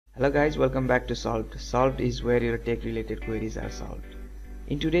Hello guys, welcome back to Solved. Solved is where your tech related queries are solved.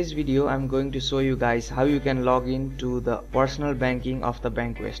 In today's video, I'm going to show you guys how you can log in to the personal banking of the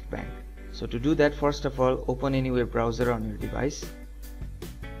Bankwest Bank. So to do that, first of all, open any web browser on your device.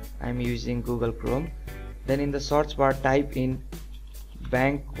 I'm using Google Chrome. Then in the search bar, type in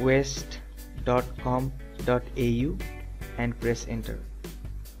bankwest.com.au and press enter.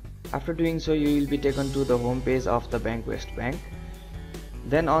 After doing so, you will be taken to the home page of the Bankwest Bank.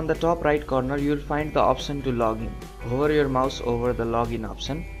 Then on the top right corner, you will find the option to log in. Hover your mouse over the login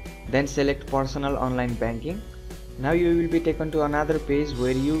option, then select personal online banking. Now you will be taken to another page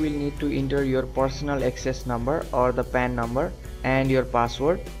where you will need to enter your personal access number or the PAN number and your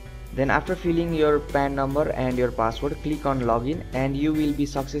password. Then after filling your PAN number and your password, click on login and you will be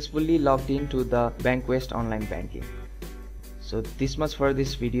successfully logged into the Bankwest online banking. So this much for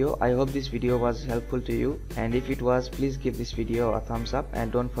this video. I hope this video was helpful to you, and if it was, please give this video a thumbs up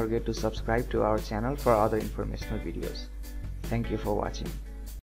and don't forget to subscribe to our channel for other informational videos. Thank you for watching.